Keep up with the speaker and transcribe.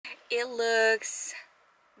It looks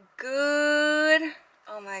good.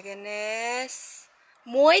 Oh my goodness.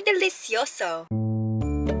 Muy delicioso.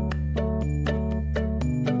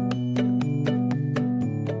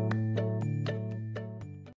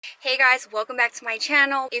 Hey guys, welcome back to my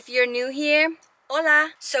channel. If you're new here,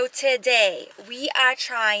 hola. So today we are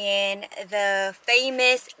trying the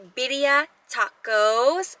famous birria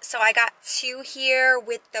tacos. So I got two here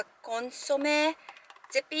with the Consomé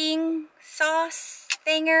dipping sauce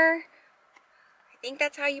thinger. I think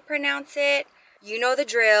that's how you pronounce it. You know the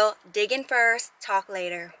drill. Dig in first, talk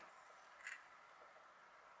later.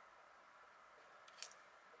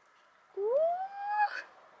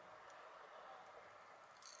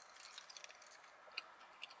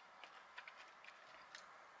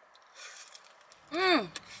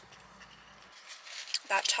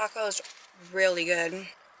 That taco's really good.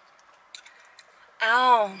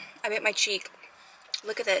 Ow, I bit my cheek.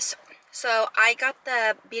 Look at this. So I got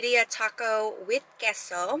the birria taco with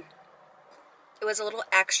queso. It was a little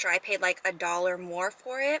extra. I paid like $1 more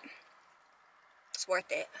for it. It's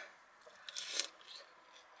worth it.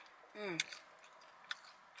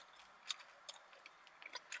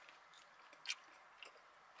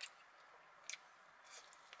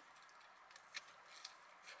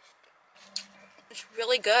 It's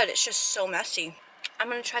really good. It's just so messy. I'm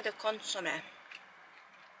gonna try the Consomé.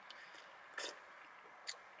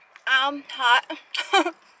 Hot.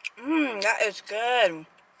 That is good.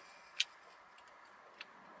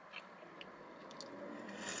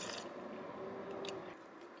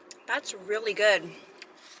 That's really good.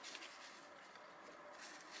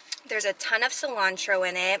 There's a ton of cilantro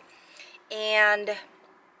in it, and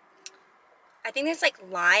I think there's like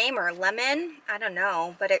lime or lemon. I don't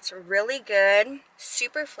know, but it's really good.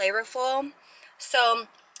 Super flavorful. So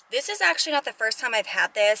this is actually not the first time I've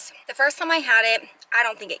had this. The first time I had it, I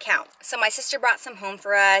don't think it counts. So my sister brought some home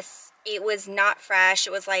for us. It was not fresh.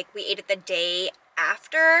 It was like we ate it the day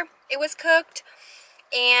after it was cooked.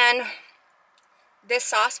 And this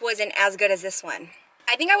sauce wasn't as good as this one.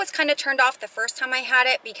 I think I was kind of turned off the first time I had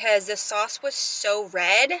it because the sauce was so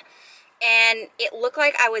red. And it looked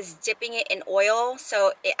like I was dipping it in oil.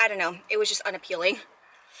 So I don't know. It was just unappealing.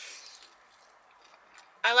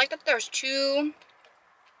 I like that there's two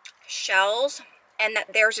shells and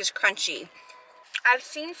that theirs is crunchy. I've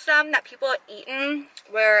seen some that people have eaten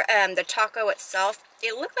where the taco itself,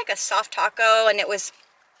 it looked like a soft taco and it was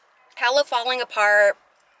hella falling apart.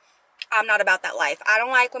 I'm not about that life. I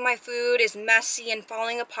don't like when my food is messy and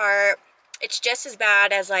falling apart. It's just as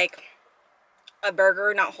bad as like a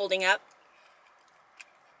burger not holding up.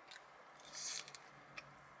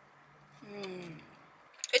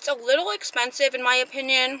 It's a little expensive in my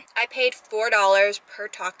opinion. I paid $4 per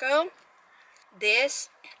taco. This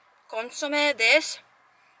Consomé, this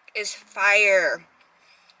is fire.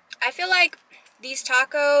 I feel like these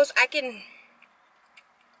tacos,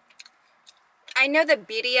 I know the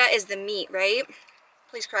birria is the meat, right?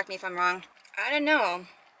 Please correct me if I'm wrong. I don't know.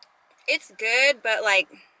 It's good, but like,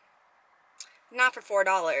 not for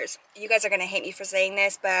 $4. You guys are gonna hate me for saying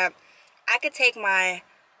this, but I could take my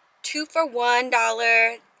 2 for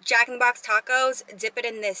 $1 Jack in the Box tacos, dip it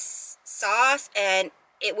in this sauce, and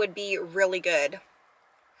it would be really good.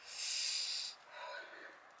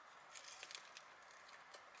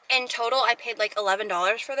 In total, I paid like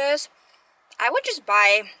 $11 for this. I would just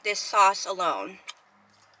buy this sauce alone.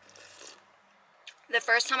 The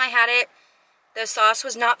first time I had it, the sauce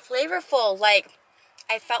was not flavorful. Like,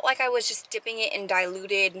 I felt like I was just dipping it in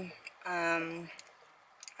diluted, I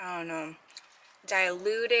don't know,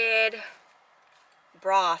 diluted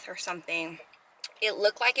broth or something. It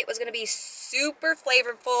looked like it was going to be super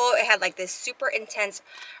flavorful. It had like this super intense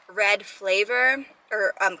red flavor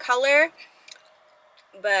or color,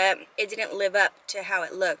 but it didn't live up to how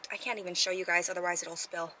it looked. I can't even show you guys, otherwise it'll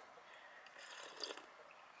spill.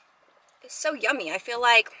 It's so yummy. I feel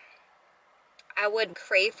like I would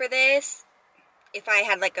crave for this if I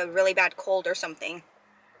had like a really bad cold or something.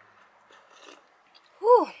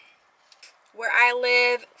 Whew. Where I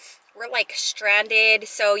live, we're like stranded,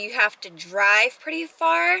 so you have to drive pretty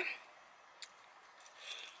far.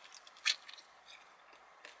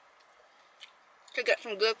 To get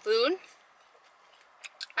some good food.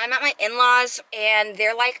 I'm at my in-laws and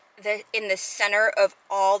they're like in the center of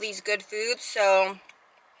all these good foods, so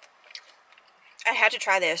I had to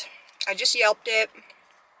try this. I just Yelped it.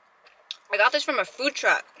 I got this from a food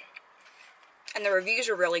truck and the reviews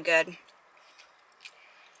were really good.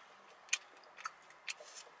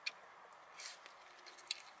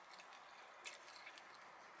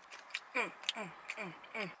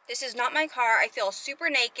 This is not my car. I feel super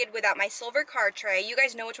naked without my silver car tray. You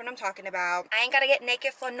guys know which one I'm talking about. I ain't gotta get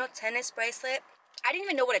naked for no tennis bracelet. I didn't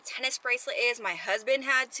even know what a tennis bracelet is. My husband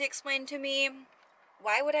had to explain to me.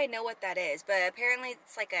 Why would I know what that is? But apparently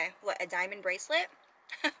it's like a diamond bracelet?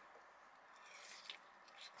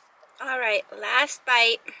 Alright, last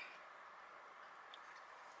bite.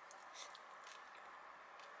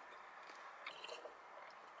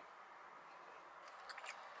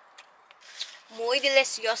 Muy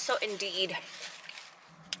delicioso indeed.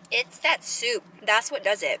 It's that soup. That's what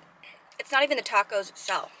does it. It's not even the tacos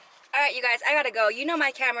itself. Alright, you guys, I gotta go. You know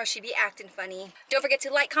my camera should be acting funny. Don't forget to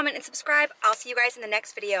like, comment, and subscribe. I'll see you guys in the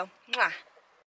next video. Mwah.